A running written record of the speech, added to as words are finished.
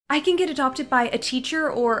I can get adopted by a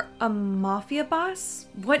teacher or a mafia boss?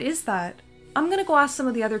 What is that? I'm gonna go ask some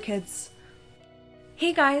of the other kids.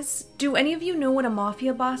 Hey guys, do any of you know what a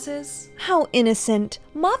mafia boss is? How innocent.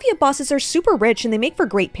 Mafia bosses are super rich and they make for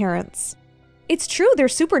great parents. It's true, they're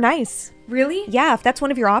super nice. Really? Yeah, if that's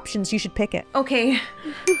one of your options, you should pick it. Okay.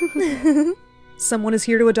 Someone is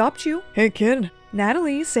here to adopt you. Hey kid.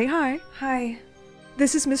 Natalie, say hi. Hi.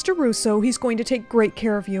 This is Mr. Russo. He's going to take great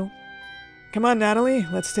care of you. Come on, Natalie.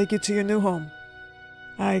 Let's take you to your new home.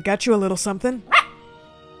 I got you a little something.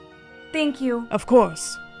 Thank you. Of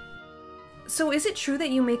course. So is it true that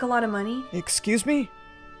you make a lot of money? Excuse me?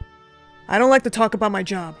 I don't like to talk about my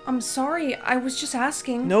job. I'm sorry, I was just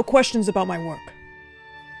asking. No questions about my work.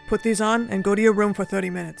 Put these on and go to your room for 30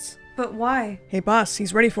 minutes. But why? Hey boss,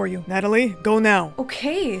 he's ready for you. Natalie, go now.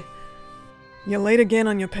 Okay. You're late again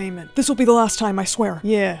on your payment. This will be the last time, I swear.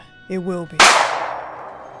 Yeah, it will be.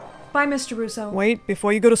 Bye, Mr. Russo. Wait,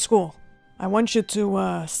 before you go to school. I want you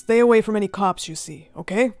to, stay away from any cops you see,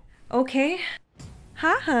 okay? Okay.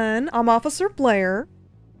 Hi, hun. I'm Officer Blair.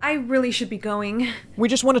 I really should be going. We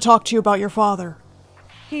just want to talk to you about your father.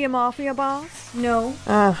 He a mafia boss? No.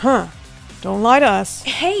 Uh-huh. Don't lie to us.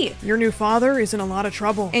 Hey! Your new father is in a lot of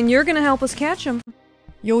trouble. And you're gonna help us catch him.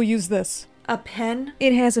 You'll use this. A pen?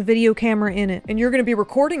 It has a video camera in it. And you're gonna be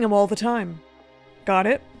recording him all the time. Got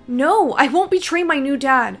it? No, I won't betray my new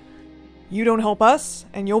dad. You don't help us,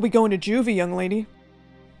 and you'll be going to juvie, young lady.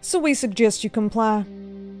 So we suggest you comply.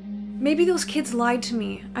 Maybe those kids lied to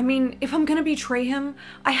me. I mean, if I'm gonna betray him,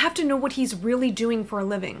 I have to know what he's really doing for a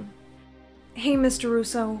living. Hey, Mr.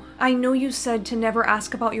 Russo, I know you said to never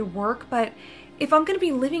ask about your work, but if I'm gonna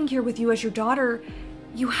be living here with you as your daughter,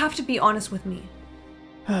 you have to be honest with me.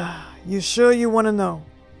 You sure you want to know?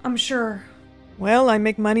 I'm sure. Well, I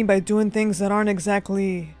make money by doing things that aren't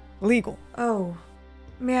exactly legal. Oh.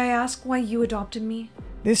 May I ask why you adopted me?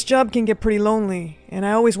 This job can get pretty lonely, and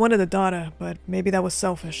I always wanted a daughter, but maybe that was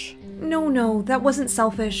selfish. No, that wasn't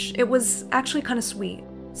selfish. It was actually kind of sweet.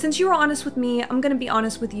 Since you were honest with me, I'm gonna be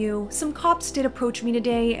honest with you. Some cops did approach me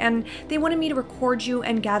today, and they wanted me to record you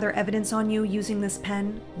and gather evidence on you using this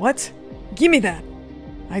pen. What? Give me that!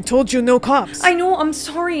 I told you no cops! I know, I'm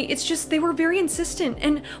sorry. It's just they were very insistent,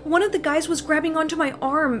 and one of the guys was grabbing onto my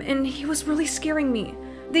arm, and he was really scaring me.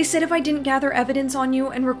 They said if I didn't gather evidence on you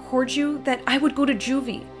and record you, that I would go to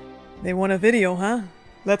juvie. They want a video, huh?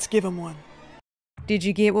 Let's give them one. Did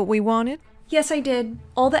you get what we wanted? Yes, I did.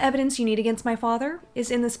 All the evidence you need against my father is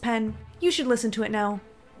in this pen. You should listen to it now.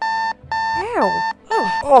 Ow!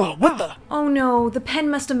 Oh, what the? Oh no, the pen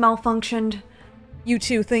must have malfunctioned. You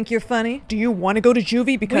two think you're funny? Do you want to go to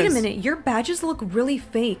juvie because— Wait a minute, your badges look really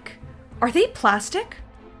fake. Are they plastic?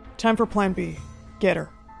 Time for plan B. Get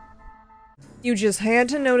her. You just had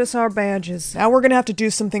to notice our badges. Now we're gonna have to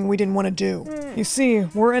do something we didn't want to do. You see,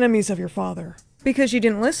 we're enemies of your father. Because you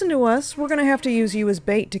didn't listen to us, we're gonna have to use you as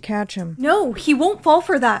bait to catch him. No, he won't fall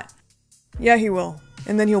for that. Yeah, he will.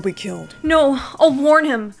 And then he'll be killed. No, I'll warn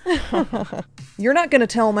him. You're not gonna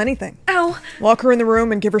tell him anything. Ow! Lock her in the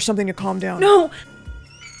room and give her something to calm down. No!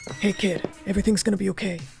 Hey kid, everything's gonna be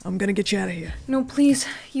okay. I'm gonna get you out of here. No, please.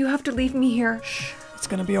 You have to leave me here. Shh, it's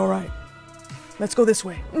gonna be alright. Let's go this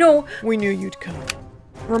way. No! We knew you'd come.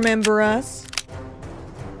 Remember us?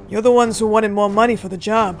 You're the ones who wanted more money for the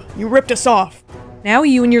job. You ripped us off. Now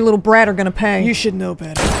you and your little brat are gonna pay. You should know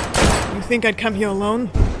better. You think I'd come here alone?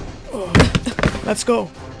 Let's go.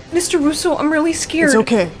 Mr. Russo, I'm really scared. It's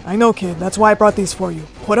okay. I know, kid. That's why I brought these for you.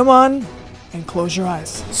 Put them on and close your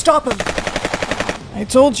eyes. Stop him! I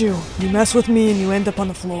told you. You mess with me and you end up on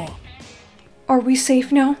the floor. Are we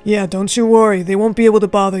safe now? Yeah, don't you worry. They won't be able to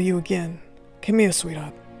bother you again. Come here,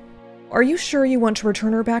 sweetheart. Are you sure you want to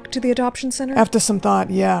return her back to the adoption center? After some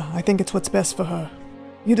thought, yeah, I think it's what's best for her.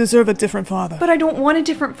 You deserve a different father. But I don't want a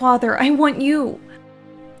different father. I want you.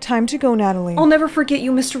 Time to go, Natalie. I'll never forget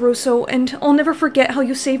you, Mr. Russo, and I'll never forget how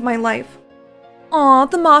you saved my life. Aw,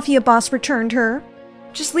 the mafia boss returned her.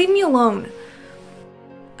 Just leave me alone.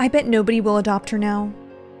 I bet nobody will adopt her now.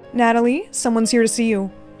 Natalie, someone's here to see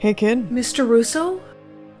you. Hey, kid. Mr. Russo?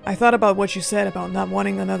 I thought about what you said about not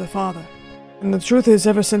wanting another father. And the truth is,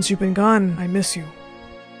 ever since you've been gone, I miss you.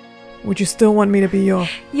 Would you still want me to be your—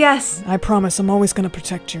 Yes. I promise I'm always gonna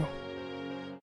protect you.